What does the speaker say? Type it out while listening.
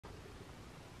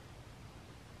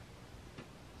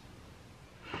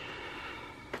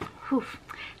Whew.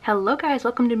 Hello guys,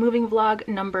 welcome to moving vlog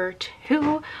number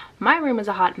 2. My room is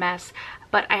a hot mess,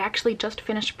 but I actually just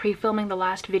finished pre-filming the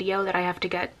last video that I have to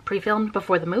get pre-filmed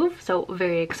before the move, so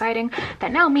very exciting.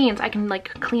 That now means I can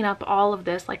like clean up all of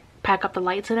this, like pack up the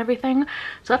lights and everything.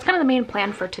 So that's kind of the main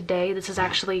plan for today. This is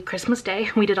actually Christmas Day.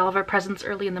 We did all of our presents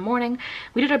early in the morning.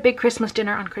 We did our big Christmas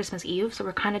dinner on Christmas Eve, so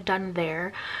we're kind of done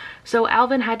there. So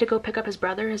Alvin had to go pick up his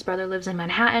brother. His brother lives in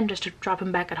Manhattan, just to drop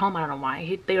him back at home. I don't know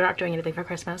why. They were not doing anything for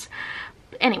Christmas.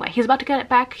 Anyway, he's about to get it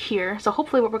back here. So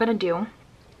hopefully what we're gonna do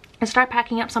is start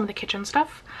packing up some of the kitchen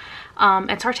stuff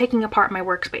and start taking apart my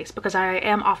workspace, because I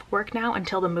am off work now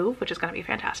until the move, which is going to be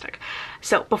fantastic.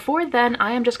 So before then,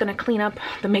 I am just going to clean up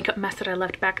the makeup mess that I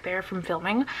left back there from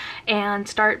filming and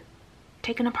start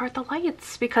taking apart the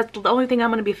lights, because the only thing I'm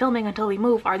going to be filming until we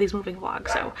move are these moving vlogs,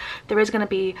 so there is going to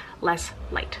be less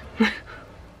light.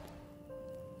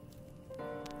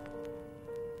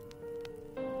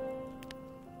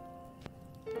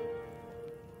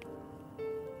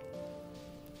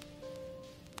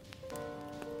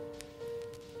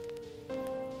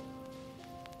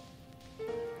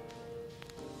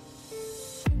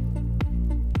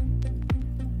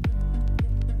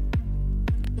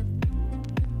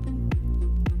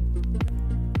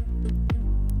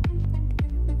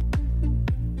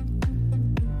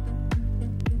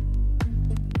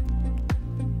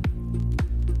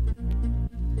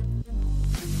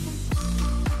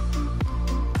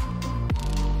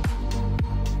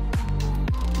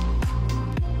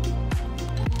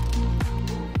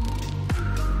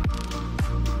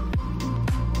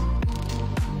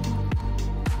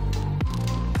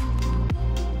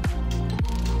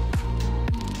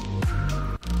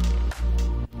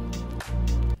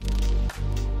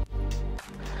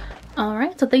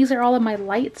 Alright, so these are all of my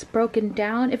lights broken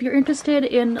down. If you're interested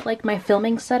in like my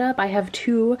filming setup, I have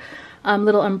two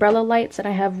little umbrella lights, and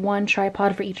I have one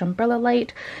tripod for each umbrella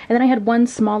light. And then I had one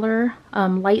smaller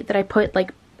light that I put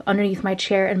like underneath my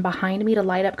chair and behind me to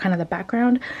light up kind of the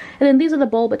background. And then these are the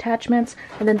bulb attachments.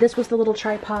 And then this was the little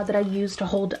tripod that I used to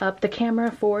hold up the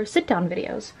camera for sit-down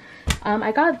videos.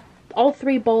 I got all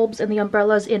three bulbs and the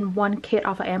umbrellas in one kit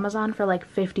off of Amazon for like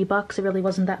 50 bucks. It really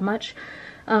wasn't that much.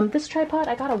 This tripod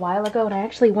I got a while ago, and I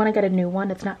actually want to get a new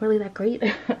one. It's not really that great.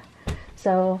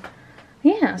 So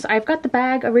yeah, so I've got the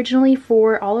bag originally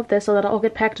for all of this, so that I'll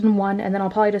get packed in one, and then I'll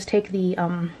probably just take the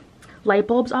light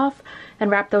bulbs off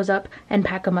and wrap those up and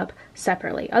pack them up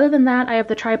separately. Other than that, I have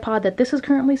the tripod that this is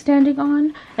currently standing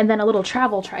on, and then a little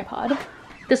travel tripod.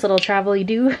 This little travel-y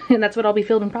do, and that's what I'll be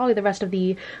filming probably the rest of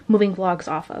the moving vlogs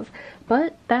off of.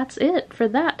 But that's it for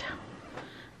that.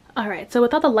 Alright, so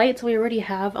with all the lights, we already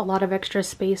have a lot of extra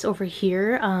space over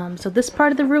here. So this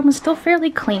part of the room is still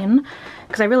fairly clean,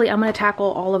 because I'm going to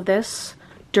tackle all of this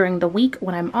during the week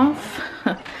when I'm off.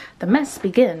 The mess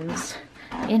begins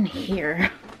in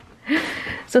here.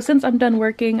 So since I'm done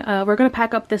working, we're going to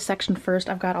pack up this section first.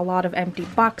 I've got a lot of empty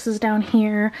boxes down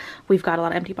here. We've got a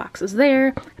lot of empty boxes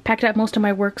there. I packed up most of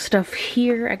my work stuff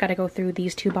here. I got to go through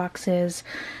these two boxes.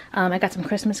 I got some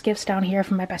Christmas gifts down here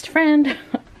from my best friend.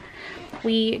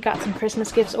 We got some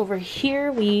Christmas gifts over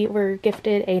here. We were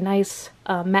gifted a nice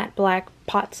matte black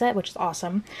pot set, which is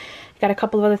awesome. Got a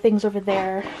couple of other things over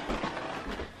there.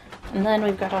 And then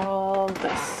we've got all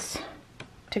this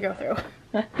to go through.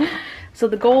 So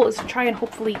the goal is to try and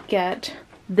hopefully get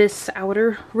this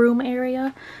outer room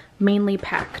area mainly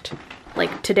packed,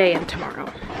 like today and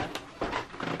tomorrow.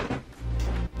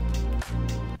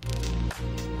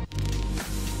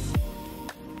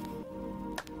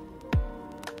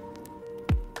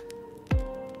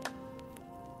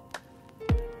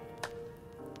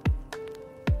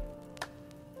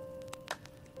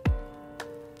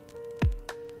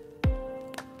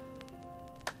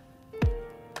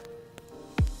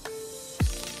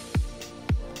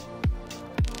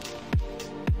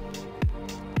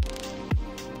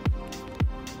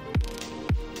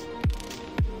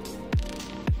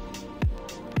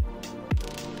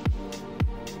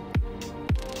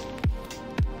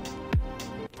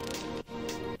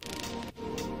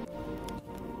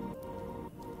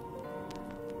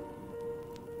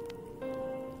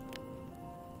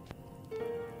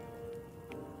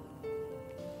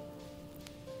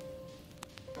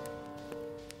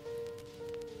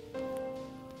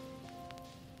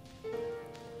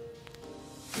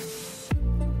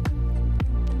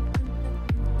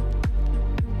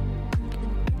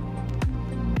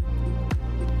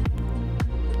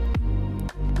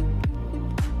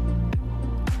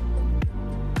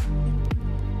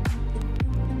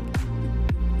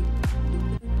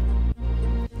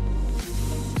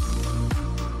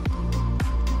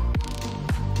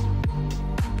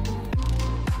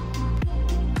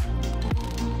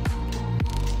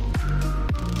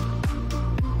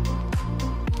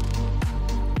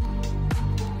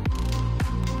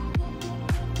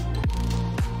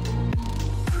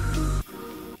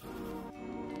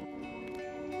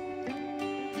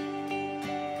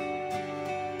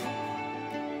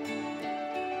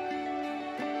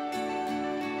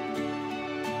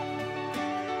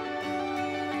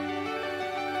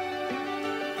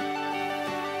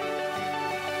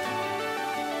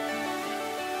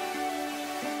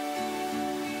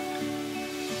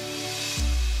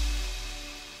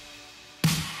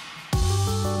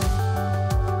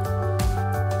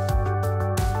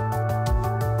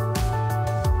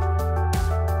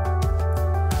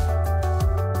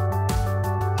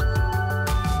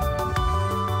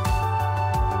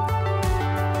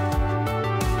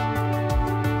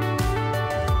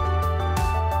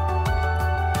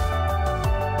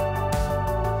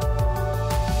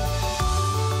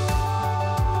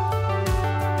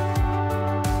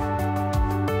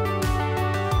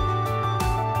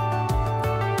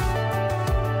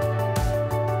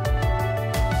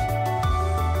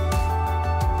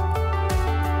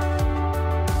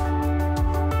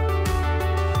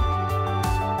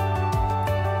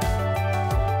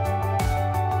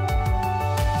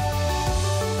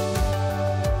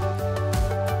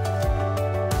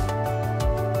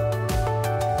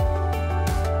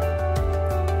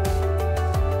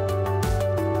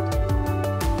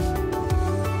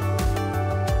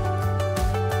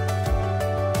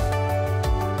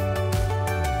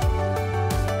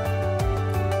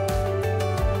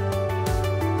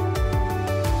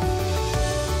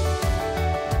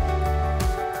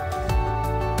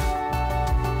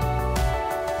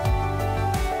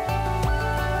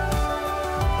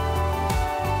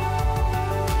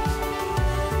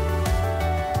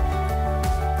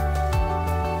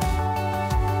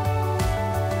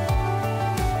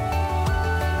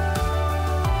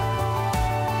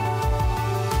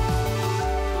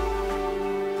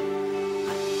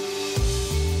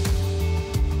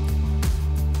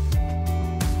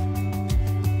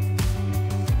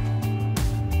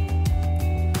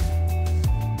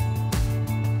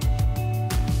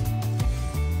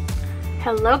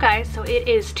 Hello guys, so it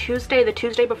is Tuesday, the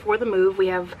Tuesday before the move. We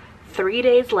have 3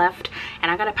 days left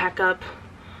and I gotta pack up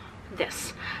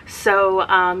this. So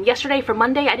yesterday for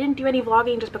Monday I didn't do any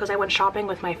vlogging just because I went shopping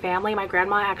with my family. My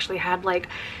grandma actually had like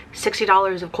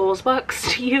 $60 of Kohl's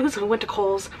bucks to use. We went to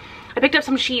Kohl's. I picked up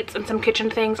some sheets and some kitchen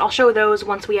things. I'll show those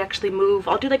once we actually move.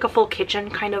 I'll do like a full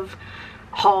kitchen kind of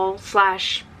haul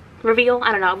slash reveal.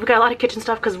 I don't know. We've got a lot of kitchen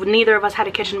stuff because neither of us had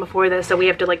a kitchen before this, so we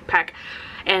have to like pack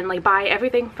and like buy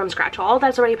everything from scratch. All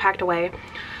that's already packed away.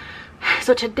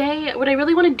 So today what I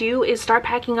really want to do is start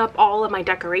packing up all of my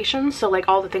decorations. So like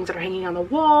all the things that are hanging on the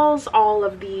walls, all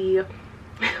of the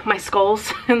my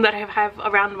skulls that I have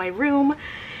around my room.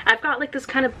 I've got like this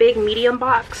kind of big medium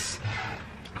box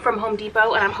from Home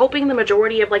Depot, and I'm hoping the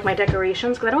majority of like my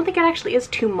decorations, because I don't think it actually is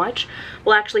too much,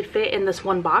 will actually fit in this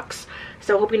one box.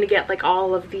 So hoping to get like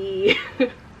all of the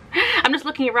I'm just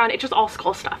looking around, it's just all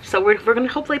skull stuff. So we're gonna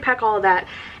hopefully pack all of that,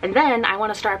 and then I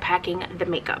want to start packing the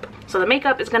makeup. So the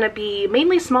makeup is gonna be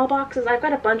mainly small boxes. I've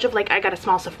got a bunch of like, I got a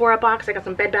small Sephora box, I got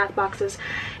some Bed Bath boxes,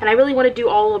 and I really want to do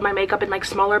all of my makeup in like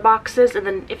smaller boxes, and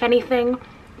then if anything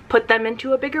put them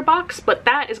into a bigger box. But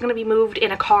that is going to be moved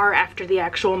in a car after the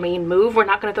actual main move. We're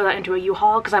not going to throw that into a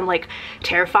U-Haul because I'm like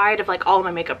terrified of like all of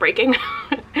my makeup breaking.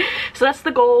 So that's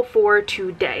the goal for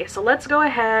today. So let's go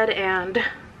ahead and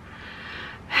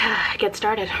get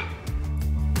started.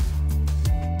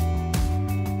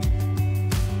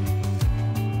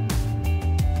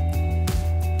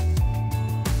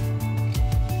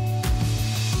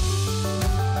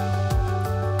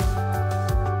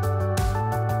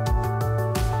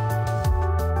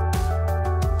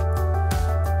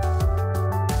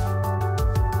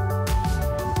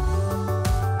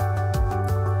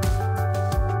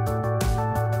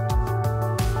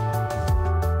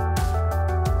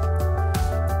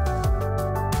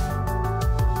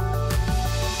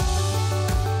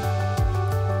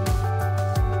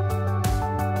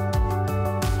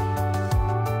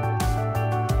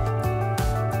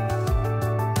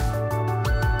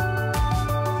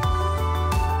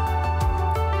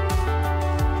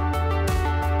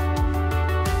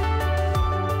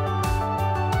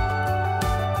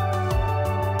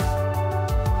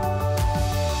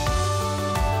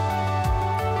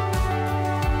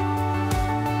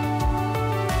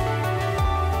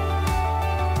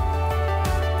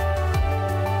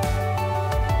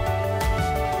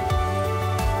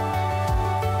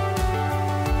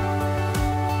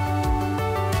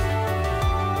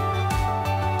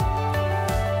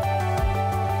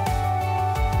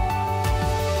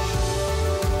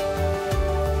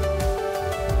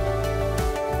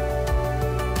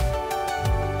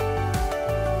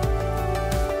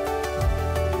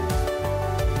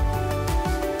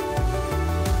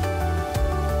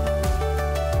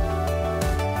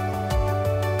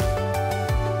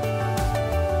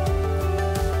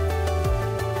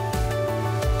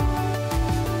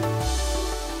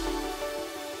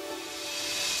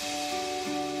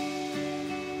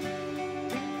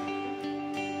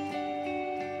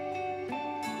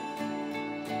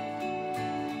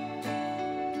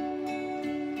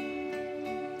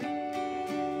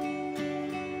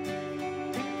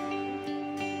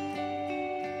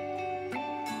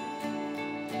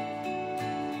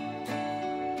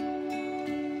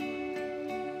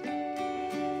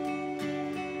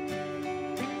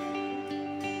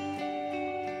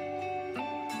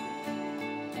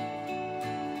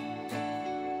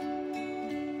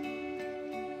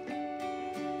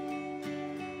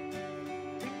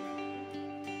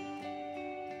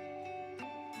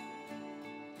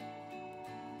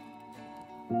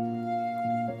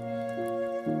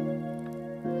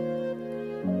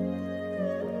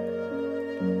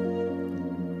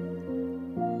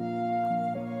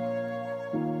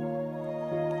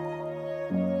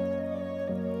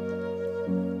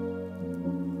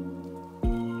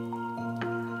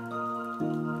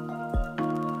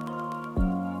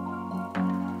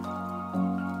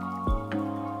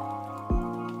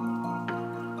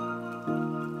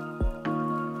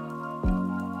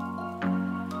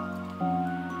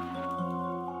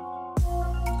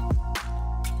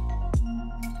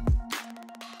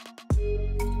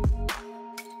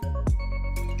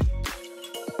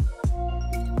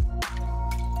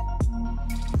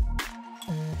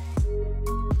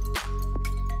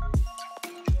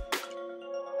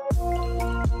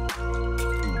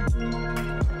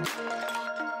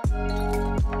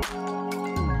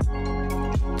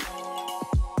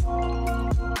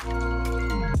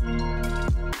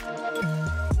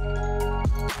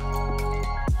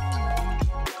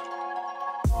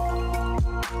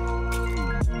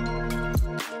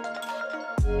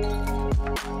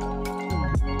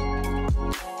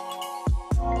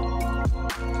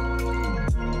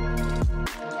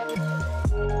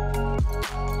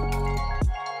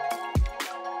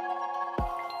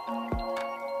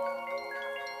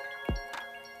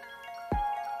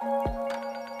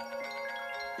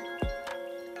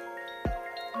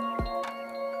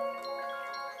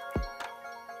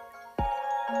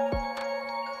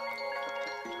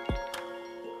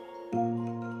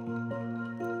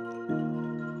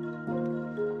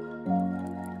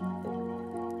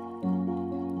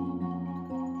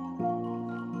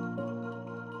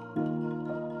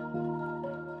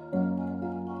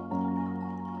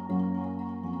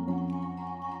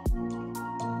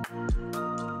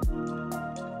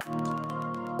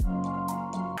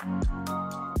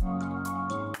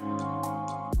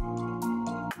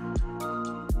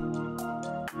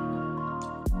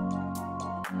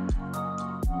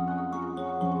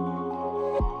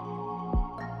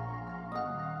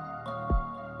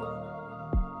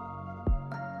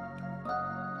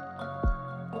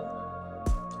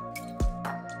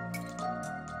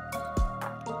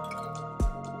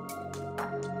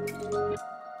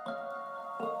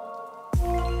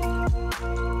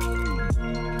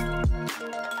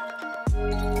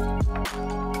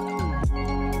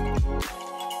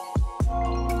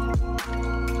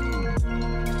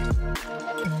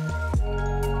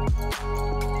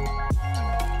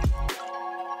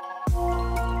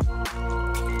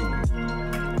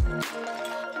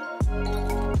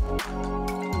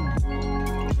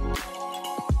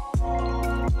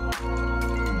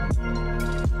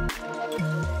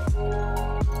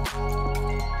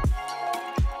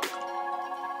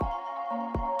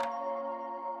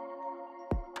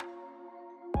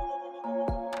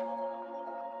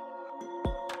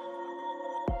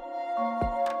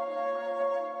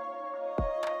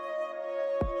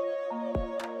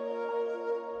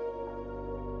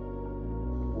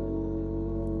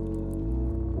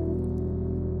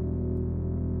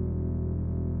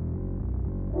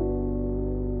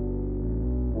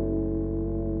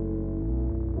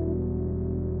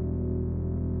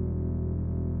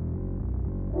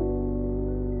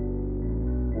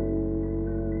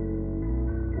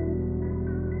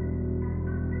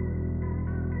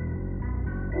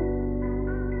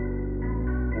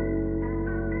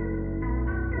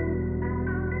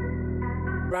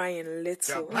 Ryan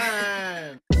Little.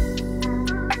 Japan.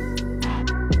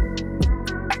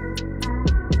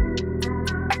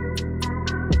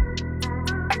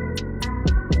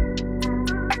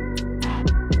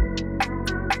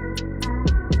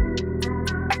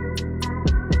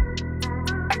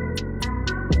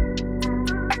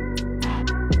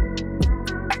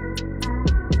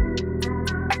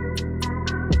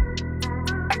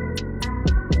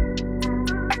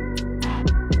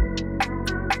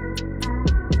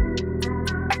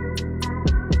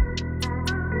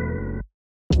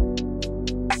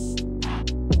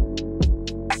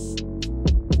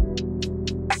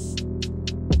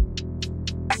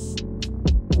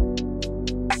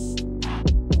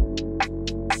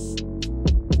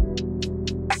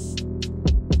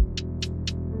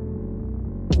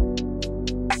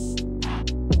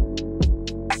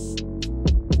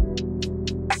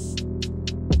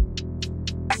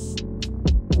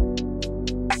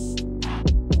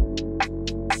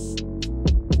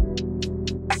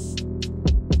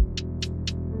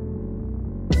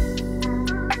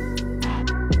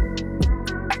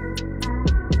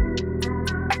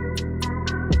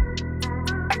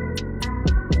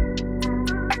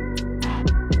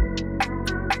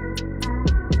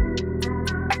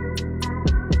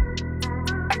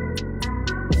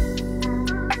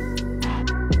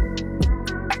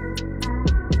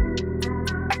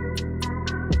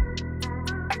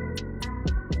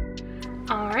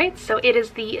 Alright, so it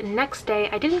is the next day.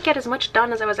 I didn't get as much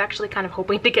done as I was actually kind of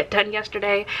hoping to get done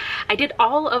yesterday. I did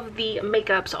all of the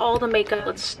makeup, so all the makeup,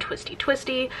 let's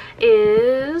twisty,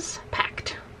 is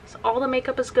packed. So all the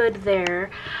makeup is good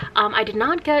there. I did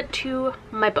not get to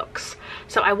my books.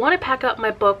 So I want to pack up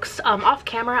my books. Off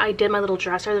camera, I did my little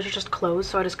dresser. Those are just clothes,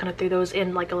 so I just kind of threw those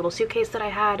in like a little suitcase that I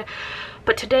had.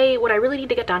 But today, what I really need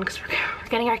to get done, because we're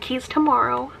getting our keys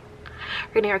tomorrow.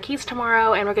 We're getting our keys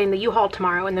tomorrow and we're getting the U-Haul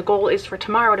tomorrow, and the goal is for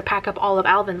tomorrow to pack up all of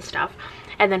Alvin's stuff,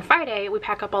 and then Friday we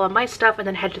pack up all of my stuff and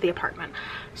then head to the apartment.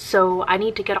 So I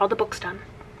need to get all the books done,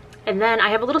 and then I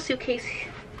have a little suitcase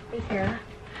right here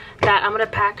that I'm gonna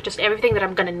pack just everything that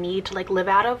I'm gonna need to like live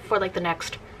out of for like the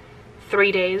next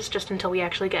 3 days, just until we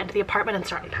actually get into the apartment and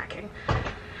start unpacking.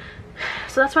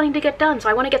 So that's what I need to get done. So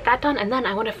I want to get that done, and then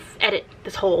I want to edit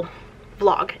this whole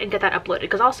vlog and get that uploaded,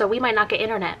 because also we might not get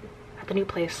internet at the new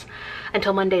place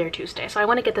until Monday or Tuesday. So I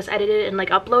want to get this edited and like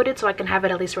uploaded so I can have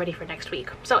it at least ready for next week.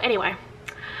 So anyway,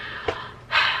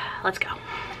 let's go.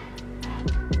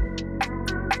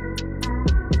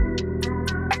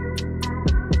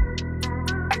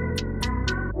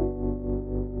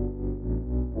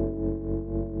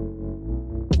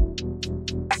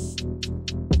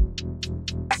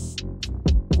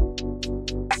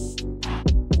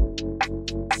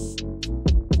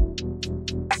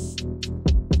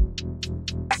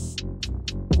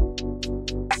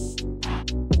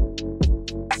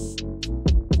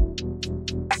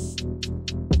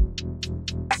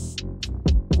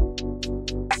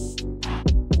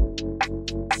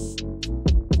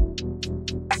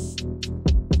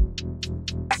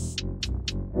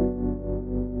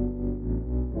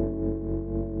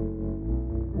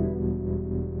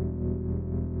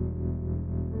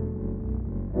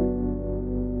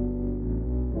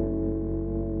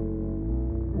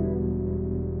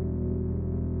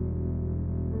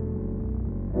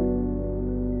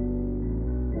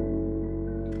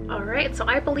 Alright, so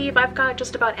I believe I've got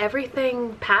just about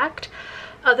everything packed,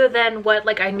 other than what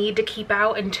like I need to keep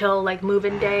out until like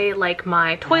move-in day, like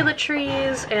my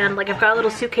toiletries, and like I've got a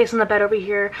little suitcase in the bed over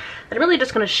here that I'm really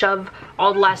just gonna shove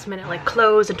all the last minute like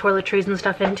clothes and toiletries and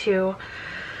stuff into.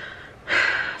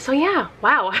 So yeah,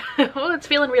 wow. Well, it's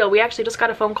feeling real. We actually just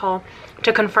got a phone call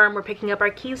to confirm we're picking up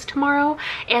our keys tomorrow,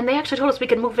 and they actually told us we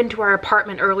could move into our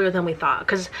apartment earlier than we thought,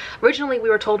 because originally we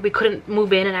were told we couldn't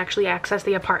move in and actually access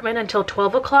the apartment until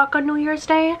 12 o'clock on New Year's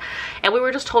Day, and we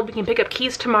were just told we can pick up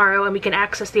keys tomorrow and we can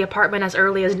access the apartment as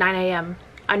early as 9 a.m.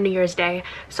 on New Year's Day.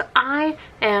 So I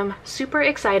am super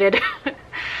excited.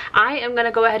 I am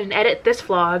gonna go ahead and edit this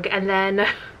vlog and then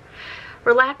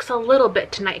relax a little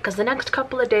bit tonight, because the next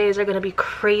couple of days are going to be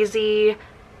crazy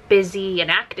busy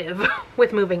and active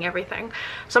with moving everything.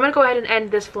 So I'm gonna go ahead and end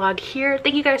this vlog here.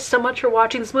 Thank you guys so much for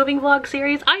watching this moving vlog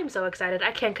series. I am so excited,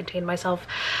 I can't contain myself,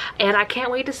 and I can't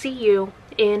wait to see you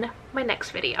in my next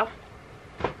video.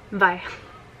 Bye.